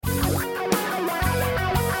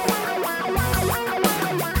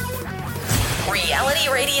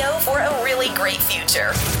bright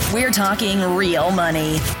future. We're talking real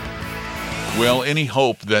money. Well, any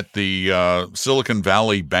hope that the Silicon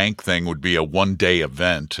Valley Bank thing would be a one-day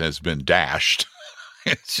event has been dashed.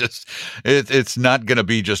 It's not going to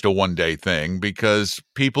be just a one-day thing because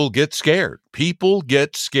people get scared. People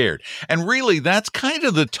get scared. And really, that's kind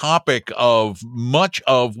of the topic of much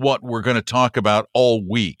of what we're going to talk about all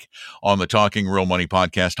week on the Talking Real Money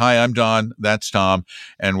podcast. Hi, I'm Don. That's Tom.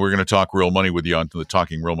 And we're going to talk real money with you on the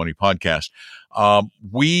Talking Real Money podcast.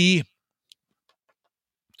 We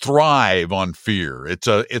thrive on fear.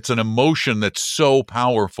 It's an emotion that's so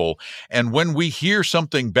powerful. And when we hear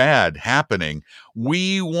something bad happening,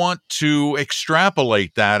 we want to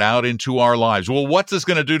extrapolate that out into our lives. Well, what's this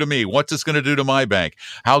going to do to me? What's this going to do to my bank?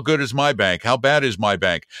 How good is my bank? How bad is my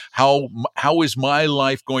bank? How is my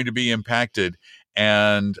life going to be impacted?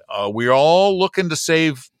 And we're all looking to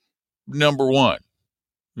save number one.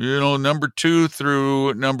 Number 2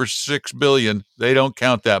 through number 6 billion, they don't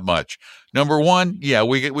count that much. Number 1, yeah,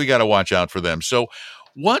 we got to watch out for them. So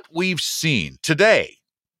what we've seen today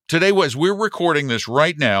was, we're recording this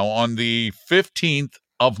right now on the 15th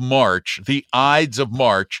of March, the Ides of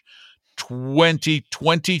March,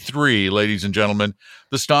 2023, ladies and gentlemen.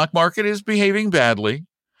 The stock market is behaving badly.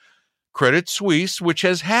 Credit Suisse, which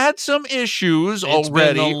has had some issues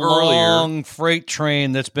already earlier. Long freight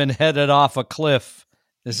train that's been headed off a cliff.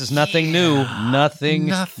 This is nothing new.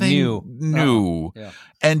 Nothing new. Yeah.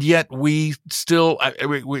 And yet we still,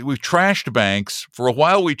 we trashed banks. For a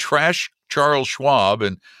while we trashed Charles Schwab,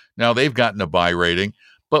 and now they've gotten a buy rating.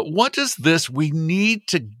 But what is this? We need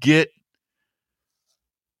to get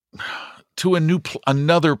to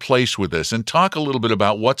another place with this and talk a little bit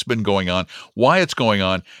about what's been going on, why it's going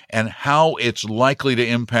on, and how it's likely to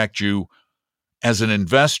impact you as an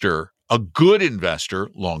investor, a good investor,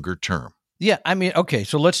 longer term. Yeah, I mean, okay,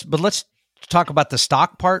 so let's talk about the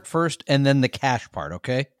stock part first and then the cash part,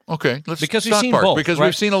 okay? Okay, let's because we've seen both, because right?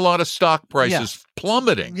 We've seen a lot of stock prices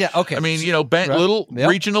plummeting. Yeah, okay. I mean, little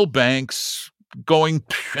regional banks going,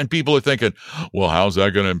 and people are thinking, well, how's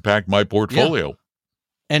that going to impact my portfolio? Yeah.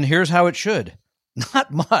 And here's how it should.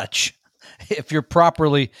 Not much if you're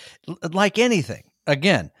properly, like anything.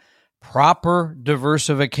 Again, proper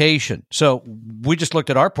diversification. So we just looked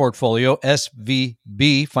at our portfolio: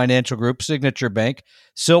 SVB Financial Group, Signature Bank,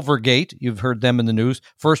 Silvergate, you've heard them in the news,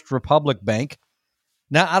 First Republic Bank.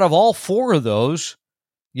 Now, out of all 4 of those,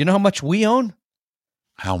 you know how much we own?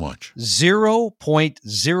 How much?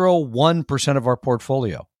 0.01% of our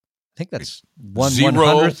portfolio. I think that's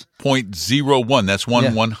 1/100th. 0.01. That's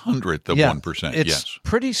 1/100th of 1%. It's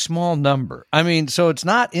pretty small number. I mean, so it's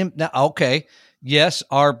not okay. Yes,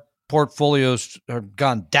 our portfolios have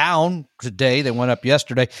gone down today. They went up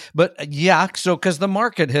yesterday. But so because the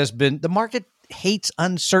market hates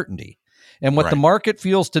uncertainty. And what the market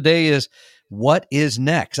feels today is, what is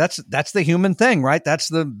next? That's the human thing, right? That's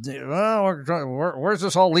where's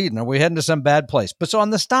this all leading? Are we heading to some bad place? But so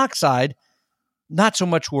on the stock side, not so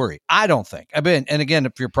much worry, I don't think. And again,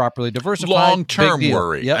 if you're properly diversified, long-term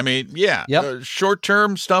worry. Yep. I mean,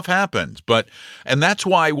 short-term stuff happens, and that's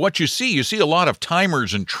why what you see a lot of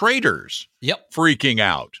timers and traders freaking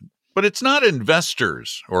out. But it's not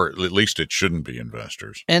investors, or at least it shouldn't be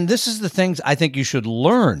investors. And this is the things I think you should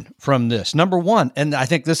learn from this. Number one, and I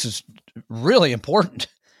think this is really important,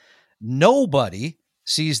 nobody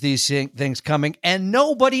sees these things coming, and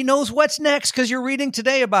nobody knows what's next, because you're reading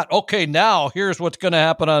today about, okay, now here's what's going to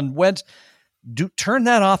happen on Wednesday. Turn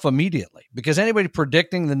that off immediately, because anybody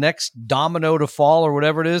predicting the next domino to fall or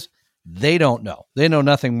whatever it is, they don't know. They know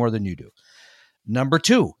nothing more than you do. Number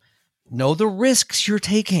 2, know the risks you're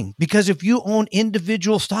taking, because if you own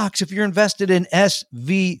individual stocks, if you're invested in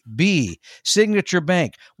SVB, Signature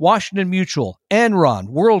Bank, Washington Mutual, Enron,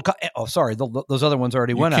 those other ones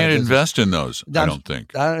already went out. You can't invest in those, I don't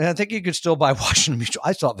think. I think you could still buy Washington Mutual.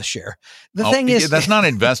 I saw the share. The thing is, that's not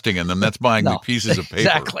investing in them. That's buying the pieces of paper.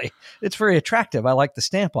 Exactly. It's very attractive. I like the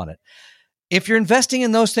stamp on it. If you're investing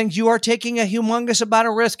in those things, you are taking a humongous amount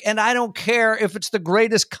of risk. And I don't care if it's the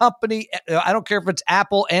greatest company. I don't care if it's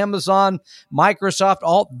Apple, Amazon,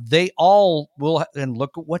 Microsoft. They all will. And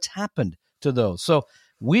look at what's happened to those. So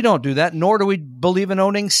we don't do that, nor do we believe in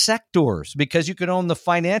owning sectors, because you could own the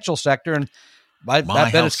financial sector, and I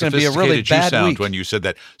bet it's going to be a really bad week. When you said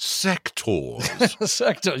that, sectors.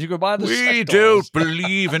 Sectors. You could buy the We sectors. don't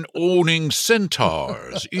believe in owning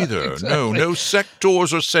centaurs either. Exactly. No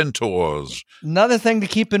sectors or centaurs. Another thing to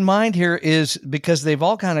keep in mind here is, because they've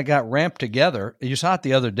all kind of got ramped together, you saw it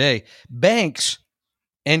the other day, banks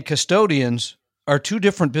and custodians are 2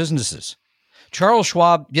 different businesses. Charles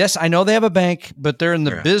Schwab, yes, I know they have a bank, but they're in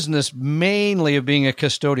the business mainly of being a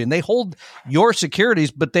custodian. They hold your securities,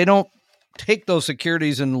 but they don't take those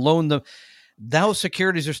securities and loan them. Those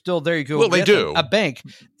securities are still there. You go. Well, they do. A bank,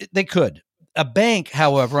 they could. A bank,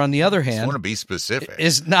 however, on the other hand, I want to be specific,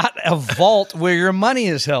 is not a vault where your money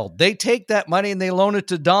is held. They take that money and they loan it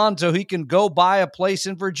to Don so he can go buy a place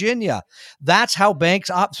in Virginia. That's how banks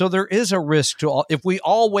opt. So there is a risk to all. If we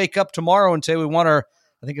all wake up tomorrow and say we want our,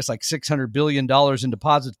 I think it's like $600 billion in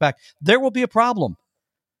deposits back, there will be a problem.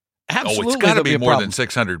 Absolutely, it's got to be more problem. than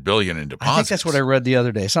 $600 billion in deposits. I think that's what I read the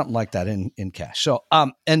other day, something like that in cash. So,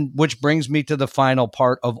 and which brings me to the final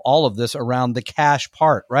part of all of this around the cash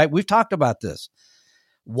part, right? We've talked about this.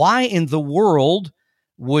 Why in the world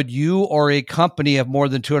would you or a company have more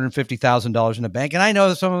than $250,000 in a bank? And I know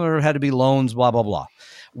that some of them had to be loans, blah, blah, blah.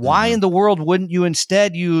 Why in the world wouldn't you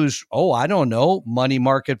instead use, I don't know, money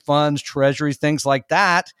market funds, treasuries, things like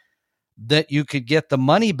that you could get the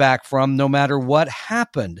money back from no matter what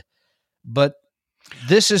happened? But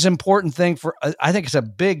this is an important thing I think it's a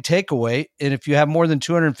big takeaway. And if you have more than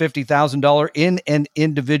 $250,000 in an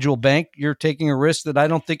individual bank, you're taking a risk that I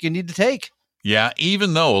don't think you need to take. Yeah,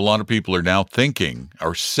 even though a lot of people are now thinking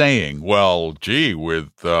or saying, well, gee,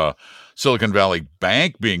 with Silicon Valley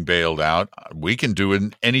Bank being bailed out, we can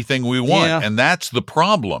do anything we want. Yeah. And that's the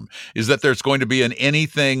problem, is that there's going to be an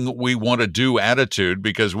anything we want to do attitude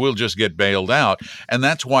because we'll just get bailed out. And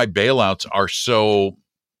that's why bailouts are so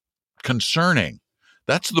concerning.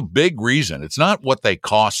 That's the big reason. It's not what they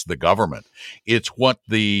cost the government. It's what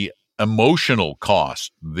the emotional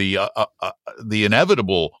cost, the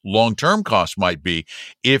inevitable long-term cost might be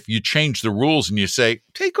if you change the rules and you say,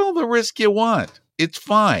 take all the risk you want. It's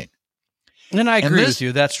fine. And I agree with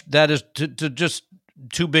you. That is to just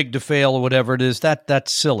too big to fail or whatever it is.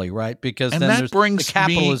 That's silly, right? Because then the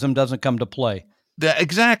capitalism doesn't come to play.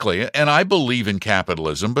 Exactly. And I believe in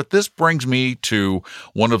capitalism, but this brings me to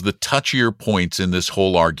one of the touchier points in this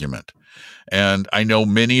whole argument. And I know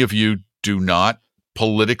many of you do not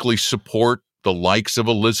politically support the likes of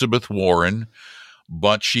Elizabeth Warren,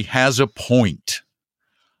 but she has a point.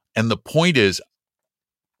 And the point is,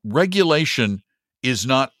 regulation is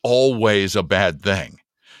not always a bad thing.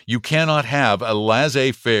 You cannot have a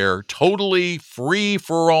laissez-faire, totally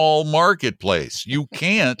free-for-all marketplace. You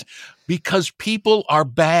can't, because people are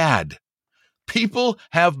bad. People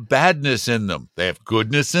have badness in them. They have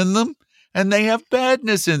goodness in them, and they have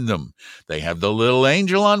badness in them. They have the little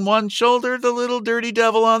angel on one shoulder, the little dirty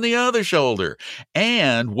devil on the other shoulder.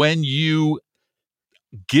 And when you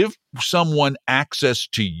give someone access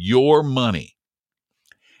to your money,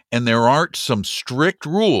 and there aren't some strict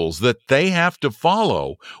rules that they have to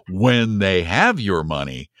follow when they have your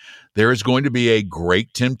money, there is going to be a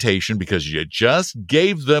great temptation, because you just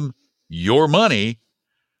gave them your money,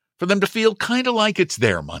 for them to feel kind of like it's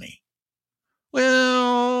their money.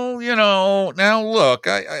 Well, now look,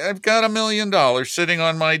 I've got $1 million sitting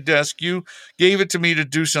on my desk. You gave it to me to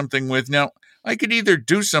do something with. Now, I could either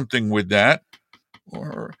do something with that,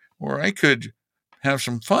 or I could have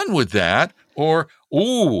some fun with that, or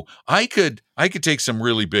I could take some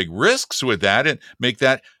really big risks with that and make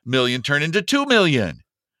that million turn into 2 million.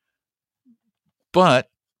 But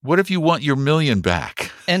what if you want your million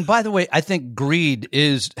back? And by the way, I think greed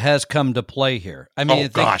has come to play here. I mean,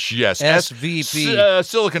 yes. SVB,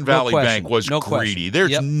 Silicon Valley Bank was greedy.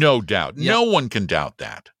 There's no doubt. Yep. No one can doubt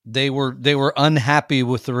that. They were unhappy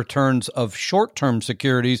with the returns of short-term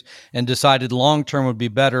securities and decided long-term would be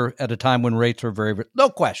better at a time when rates were very, very no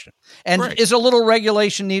question. And right. Is a little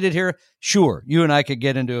regulation needed here? Sure. You and I could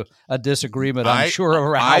get into a disagreement, I'm sure,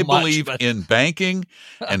 around how much. I believe in banking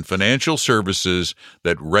and financial services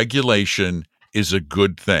that regulation is a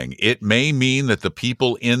good thing. It may mean that the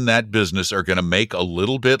people in that business are going to make a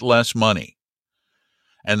little bit less money,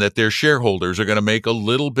 and that their shareholders are going to make a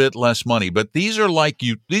little bit less money. But these are like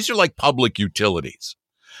public utilities.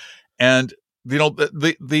 And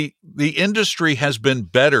the industry has been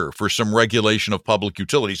better for some regulation of public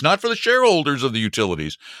utilities, not for the shareholders of the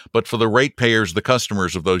utilities, but for the ratepayers, the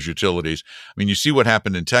customers of those utilities. I mean, you see what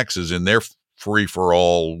happened in Texas in their free for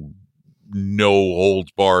all, no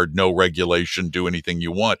holds barred, no regulation, do anything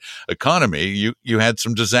you want economy. You had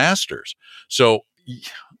some disasters. So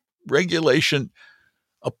regulation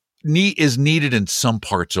is needed in some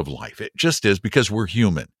parts of life. It just is, because we're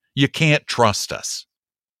human. You can't trust us.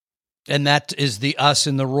 And that is the us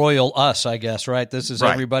in the royal us, I guess, right? This is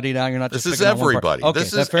right. Everybody now. You're not just this is everybody. Okay,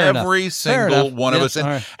 this is every single one of us.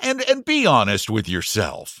 Right. And be honest with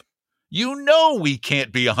yourself. You know we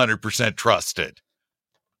can't be 100% trusted.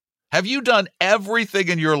 Have you done everything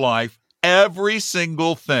in your life? Every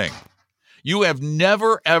single thing. You have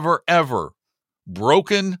never, ever, ever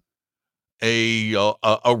broken a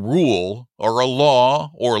rule or a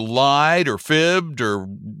law, or lied or fibbed or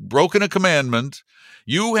broken a commandment.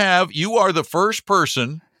 You are the first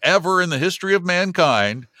person ever in the history of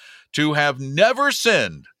mankind to have never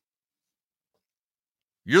sinned.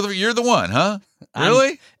 You're the one, huh?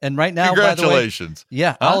 Really? And right now, congratulations. By the way,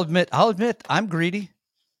 yeah, huh? I'll admit, I'm greedy.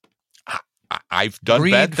 I've done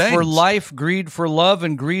greed bad things. For life, greed for love,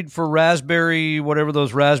 and greed for whatever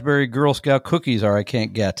those raspberry Girl Scout cookies are I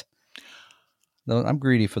can't get. I'm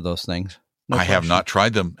greedy for those things. No I have not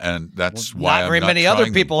tried them, and that's why not I'm very not many trying other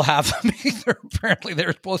them. people have them either. Apparently,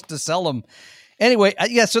 they're supposed to sell them. Anyway,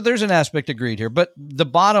 yeah, so there's an aspect of greed here, but the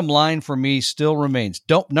bottom line for me still remains: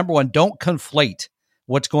 number one, don't conflate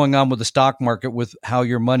what's going on with the stock market with how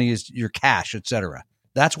your money is, your cash, et cetera.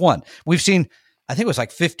 That's one. We've seen, I think it was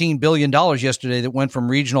like $15 billion yesterday that went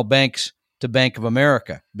from regional banks to Bank of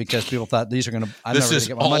America because people thought I'm never going to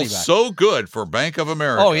get my money back. This is all so good for Bank of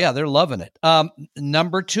America. Oh, yeah, they're loving it.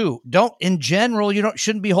 Number two, in general, you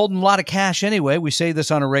shouldn't be holding a lot of cash anyway. We say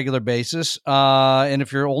this on a regular basis. And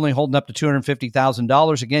if you're only holding up to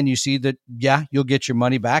 $250,000, again, you see that, yeah, you'll get your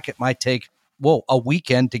money back. It might take, a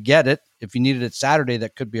weekend to get it. If you needed it Saturday,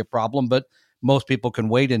 that could be a problem, but most people can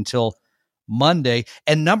wait until Monday.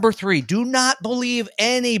 And number three, do not believe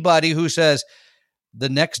anybody who says the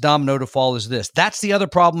next domino to fall is this. That's the other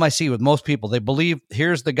problem I see with most people. They believe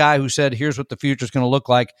here's the guy who said, here's what the future is going to look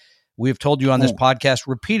like. We've told you on this podcast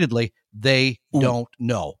repeatedly, they don't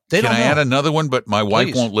know. Can I add another one, but my wife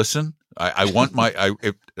Please. won't listen? I want my,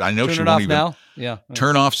 I know Turn she it won't off even. now? Yeah.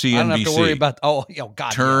 Turn off CNBC. I don't have to worry about,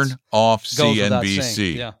 God. Turn yes. off Goes without CNBC.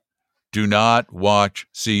 saying. Yeah. Do not watch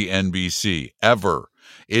CNBC ever.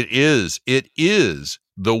 It is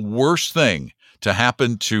the worst thing to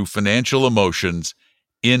happen to financial emotions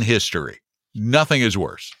in history. Nothing is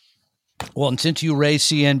worse. Well, and since you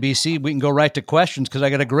raised CNBC, we can go right to questions because I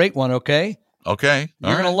got a great one, okay? Okay.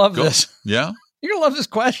 You're going to love this. Yeah? You're going to love this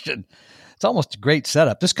question. It's almost a great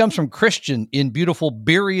setup. This comes from Christian in beautiful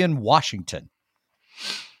Burien, Washington.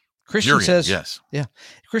 Christian says, yes. Yeah.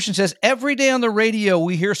 Christian says, every day on the radio,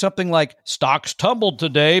 we hear something like stocks tumbled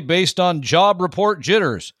today based on job report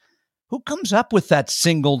jitters. Who comes up with that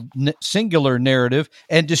singular narrative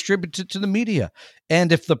and distributes it to the media?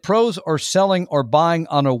 And if the pros are selling or buying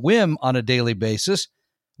on a whim on a daily basis,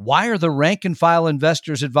 why are the rank and file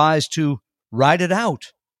investors advised to ride it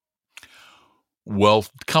out? Well,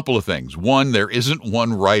 a couple of things. One, there isn't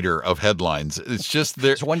one writer of headlines. It's just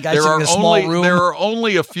There's one guy sitting in a small room. There are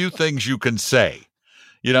only a few things you can say.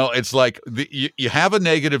 It's like you have a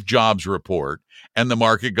negative jobs report and the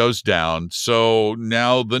market goes down. So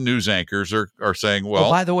now the news anchors are saying, well,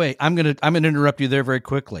 by the way, I'm going to interrupt you there very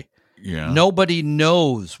quickly. Yeah. Nobody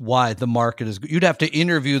knows why the market is. You'd have to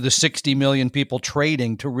interview the 60 million people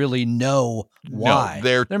trading to really know why.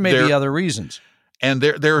 No, there may be other reasons. And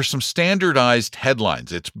there are some standardized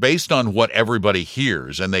headlines. It's based on what everybody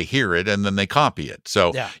hears, and they hear it, and then they copy it.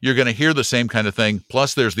 So You're going to hear the same kind of thing.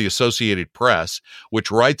 Plus, there's the Associated Press,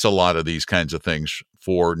 which writes a lot of these kinds of things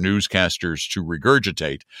for newscasters to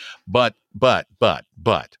regurgitate. But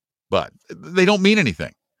they don't mean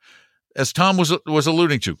anything. As Tom was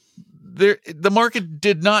alluding to, the market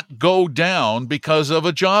did not go down because of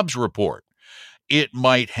a jobs report. It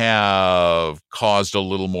might have caused a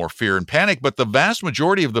little more fear and panic, but the vast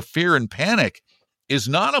majority of the fear and panic is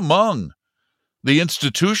not among the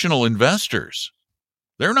institutional investors.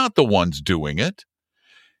 They're not the ones doing it.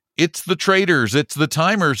 It's the traders, it's the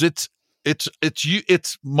timers, it's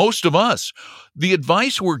most of us. The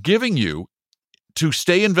advice we're giving you to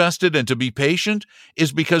stay invested and to be patient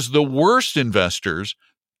is because the worst investors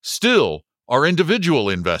still are individual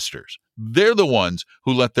investors. They're the ones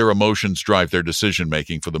who let their emotions drive their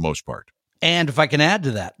decision-making for the most part. And if I can add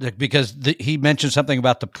to that, because he mentioned something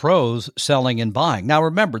about the pros selling and buying. Now,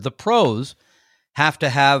 remember, the pros have to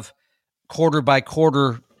have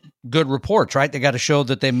quarter-by-quarter good reports, right? They got to show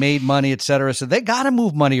that they made money, et cetera. So they got to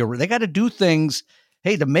move money over. They got to do things,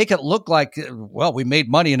 to make it look like, we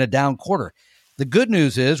made money in a down quarter. The good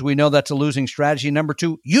news is we know that's a losing strategy. Number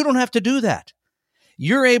two, you don't have to do that.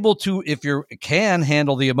 You're able to, if you can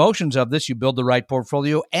handle the emotions of this, you build the right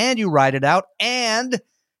portfolio and you ride it out. And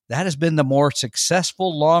that has been the more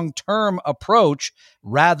successful long-term approach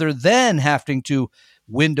rather than having to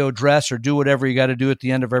window dress or do whatever you got to do at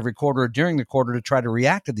the end of every quarter or during the quarter to try to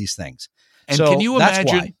react to these things. And so can you imagine?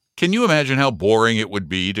 That's why. Can you imagine how boring it would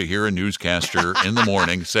be to hear a newscaster in the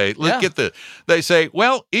morning say, they say,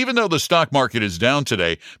 well, even though the stock market is down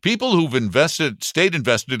today, people who've stayed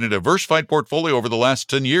invested in a diversified portfolio over the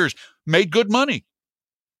last 10 years made good money.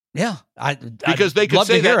 Yeah, because they could love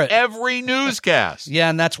to say hear that it. every newscast. Yeah,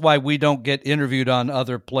 and that's why we don't get interviewed on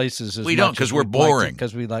other places. We don't, because we're boring.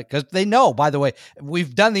 Because they know. By the way,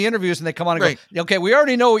 we've done the interviews, and they come on and Right. go, "Okay, we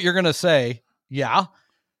already know what you're going to say." Yeah,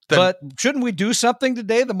 Then- but shouldn't we do something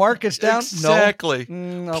today? The market's down. Exactly.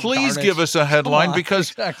 No. Please Darn it. give us a headline, Come on.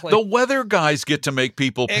 because Exactly. the weather guys get to make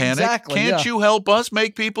people panic. Exactly, Can't yeah. you help us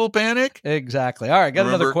make people panic? Exactly. All right, got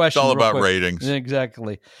Remember, another question. it's all real about quick. ratings.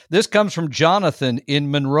 Exactly. This comes from Jonathan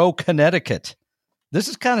in Monroe, Connecticut. This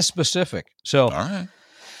is kind of specific. So All right.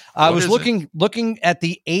 I What was is looking at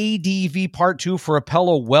the ADV Part 2 for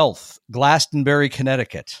Apello Wealth, Glastonbury,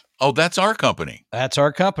 Connecticut. Oh, that's our company. That's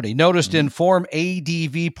our company. Noticed in Form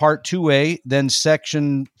ADV Part 2A, then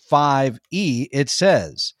Section 5E, it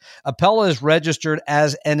says, Apello is registered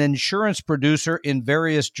as an insurance producer in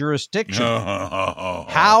various jurisdictions.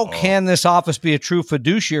 How can this office be a true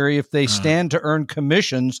fiduciary if they stand to earn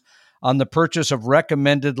commissions on the purchase of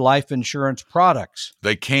recommended life insurance products?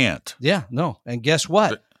 They can't. Yeah, no. And guess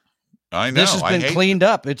what? I know. This has I been hate- cleaned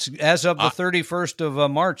up. It's as of the 31st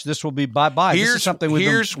of March. This will be bye-bye. This is something we've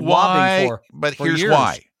here's been why, lobbying for. but for here's years.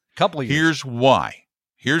 why. Couple of years. Here's why.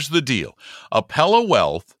 Here's the deal. Apello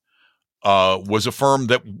Wealth was a firm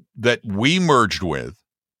that we merged with,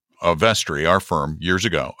 Vestry, our firm, years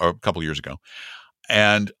ago, or a couple of years ago,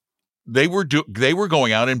 and they were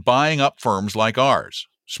going out and buying up firms like ours,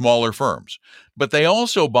 smaller firms, but they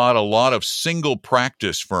also bought a lot of single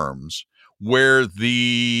practice firms where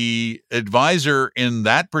the advisor in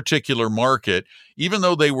that particular market, even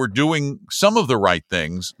though they were doing some of the right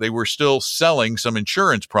things, they were still selling some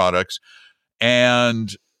insurance products.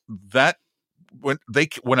 And that when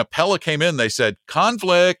Apello came in, they said,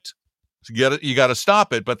 conflict, you got to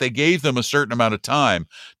stop it. But they gave them a certain amount of time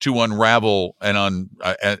to unravel and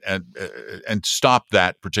stop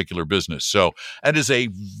that particular business. So that is a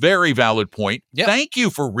very valid point. Yep. Thank you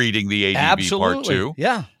for reading the ADV Absolutely. Part 2.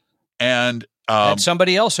 Yeah. And And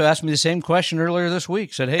somebody else who asked me the same question earlier this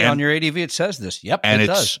week said, "Hey, on your ADV it says this." Yep, and it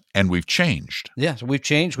does. And we've changed. Yeah, so we've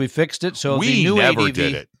changed, we fixed it. So We the new never ADV,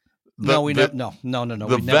 did it. No.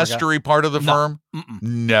 The We Vestry part of the No. firm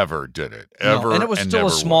never did it ever, No, and it was still never a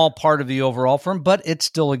small would. part of the overall firm, but it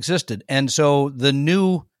still existed. And so the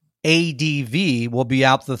new ADV will be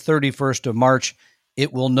out the 31st of March.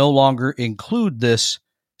 It will no longer include this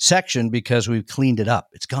section because we've cleaned it up.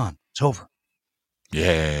 It's gone. It's over.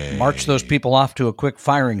 Yay! March those people off to a quick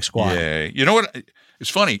firing squad. Yay! You know what? It's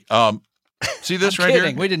funny. See this I'm right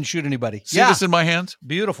kidding. here? We didn't shoot anybody. See this in my hands?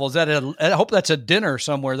 Beautiful. Is that I hope that's a dinner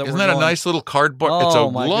somewhere that Isn't we're that a going. nice little cardboard? It's a Oh,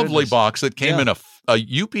 my lovely goodness. box that came Yeah. in a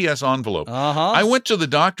UPS envelope. Uh-huh. I went to the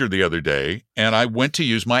doctor the other day, and I went to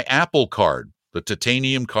use my Apple card, the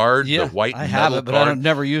titanium card, Yeah, the white I metal have it, but card. I don't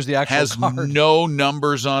never use the actual has card. no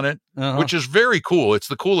numbers on it, Uh-huh. which is very cool. It's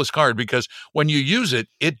the coolest card because when you use it,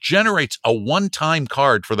 it generates a one-time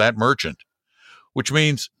card for that merchant, which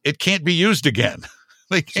means it can't be used again.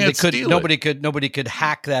 They So can't steal it. Nobody could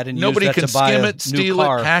hack that and Nobody use that can to buy skim a it, new steal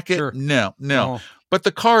car. it, hack it. Sure. No. Oh. But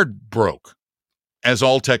the card broke, as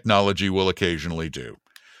all technology will occasionally do.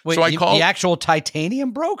 Wait, So I called. the actual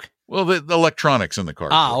titanium broke? Well, the electronics in the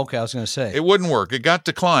card. Ah, broke. okay. I was going to say. It wouldn't work. It got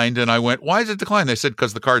declined, and I went, "Why is it declined?" They said,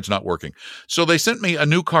 "Because the card's not working." So they sent me a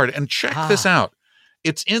new card, and check this out.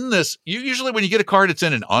 It's in this. Usually, when you get a card, it's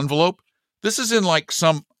in an envelope. This is in like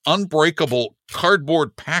some unbreakable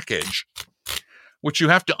cardboard package, which you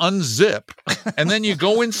have to unzip, and then you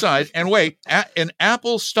go inside and wait. In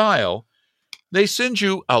Apple style, they send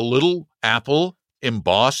you a little Apple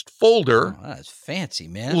embossed folder. Oh, that's fancy,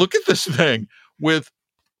 man. Look at this thing with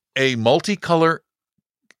a multicolor,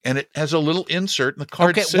 and it has a little insert, and the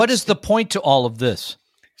card Okay, sits, what is the point to all of this?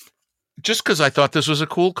 just because I thought this was a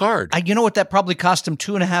cool card. You know what? That probably cost him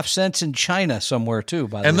 2.5 cents in China somewhere too.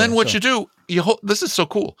 By the way, And then what So- you do, this is so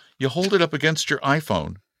cool. You hold it up against your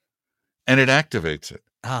iPhone, and it activates it.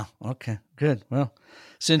 Ah, okay, good. Well,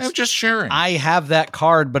 since I'm just sharing. I have that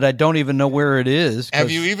card, but I don't even know where it is. 'cause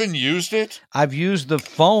Have you even used it? I've used the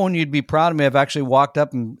phone. You'd be proud of me. I've actually walked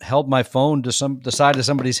up and held my phone to the side of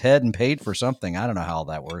somebody's head and paid for something. I don't know how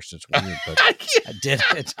that works. It's weird, but I did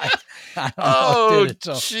it. I don't know. Oh, I did it.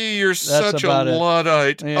 So gee, you're such a about it.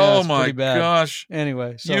 Luddite. Yeah, oh, it's my pretty bad. gosh.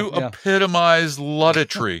 anyway, so You yeah. epitomize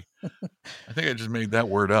ludditry. I think I just made that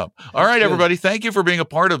word up. All right, good. everybody. Thank you for being a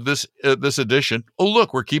part of this edition. Oh,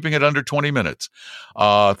 look, we're keeping it under 20 minutes.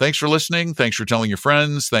 Thanks for listening. Thanks for telling your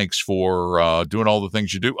friends. Thanks for doing all the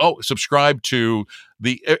things you do. Oh, subscribe to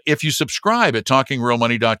if you subscribe at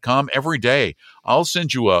talkingrealmoney.com every day, I'll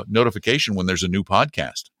send you a notification when there's a new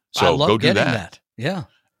podcast. So I love go do getting that. Yeah.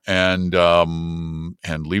 And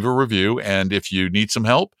leave a review. And if you need some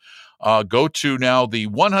help, go to now the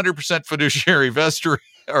 100% fiduciary Vestry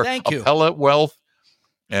or Thank you. Appellate Wealth,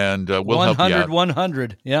 and we'll help you out.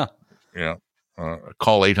 100. Yeah. Yeah.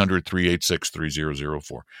 Call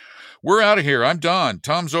 800-386-3004. We're out of here. I'm Don.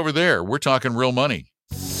 Tom's over there. We're talking real money.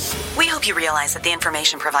 We hope you realize that the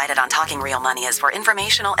information provided on Talking Real Money is for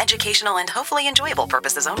informational, educational, and hopefully enjoyable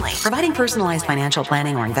purposes only. Providing personalized financial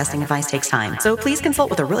planning or investing advice takes time, so please consult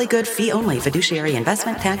with a really good fee-only fiduciary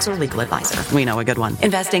investment, tax, or legal advisor. We know a good one.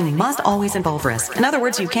 Investing must always involve risk. In other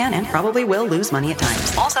words, you can and probably will lose money at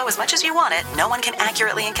times. Also, as much as you want it, no one can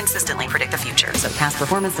accurately and consistently predict the future, so past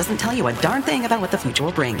performance doesn't tell you a darn thing about what the future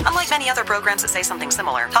will bring. Unlike many other programs that say something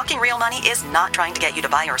similar, Talking Real Money is not trying to get you to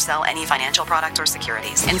buy or sell any financial products or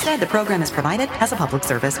securities. Instead, the program is provided as a public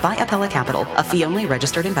service by Appellate Capital, a fee-only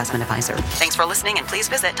registered investment advisor. Thanks for listening, and please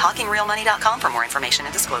visit TalkingRealMoney.com for more information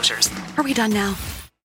and disclosures. Are we done now?